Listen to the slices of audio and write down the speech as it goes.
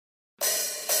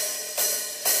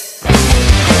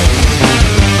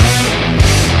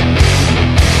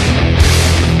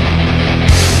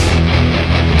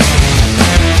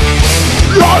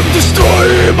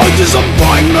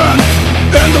confinement.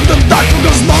 End of the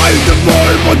darkness night, the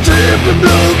boy was deep in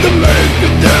blood to make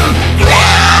it down.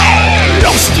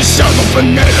 Lost the sound of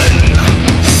an alien,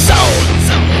 sounds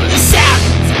only sad.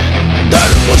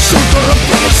 That was shelter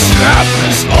from the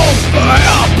sadness of a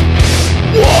help.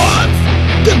 What?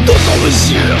 The thought of his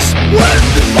years when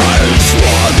the minds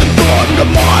was upon the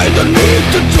mind. I need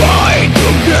to try to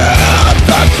get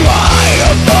the cry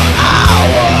of the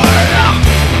hour.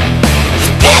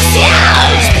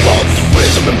 Specials! Both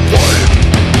freedom and boredom.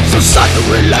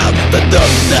 Society left the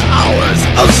dust the hours.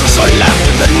 Also so left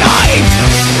in the night.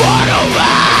 But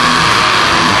away.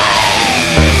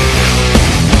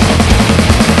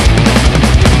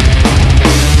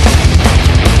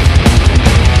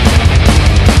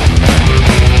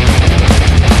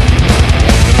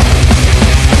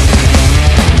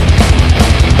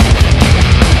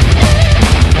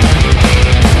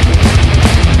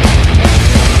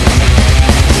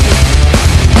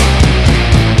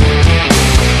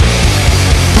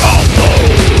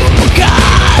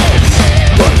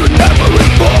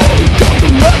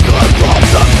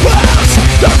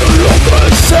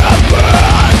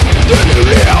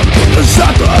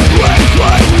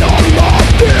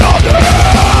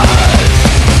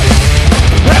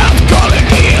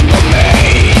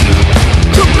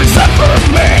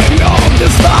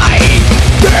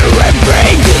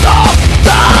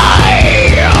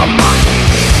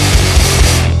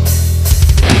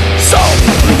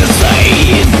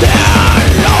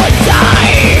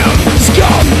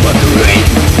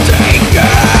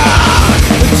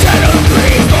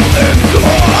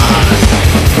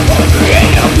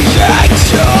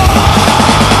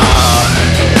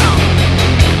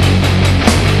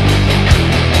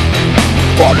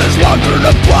 What is under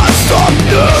the past of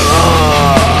you?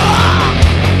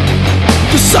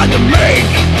 Decide to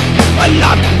make a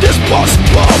life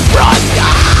disposable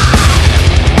brother.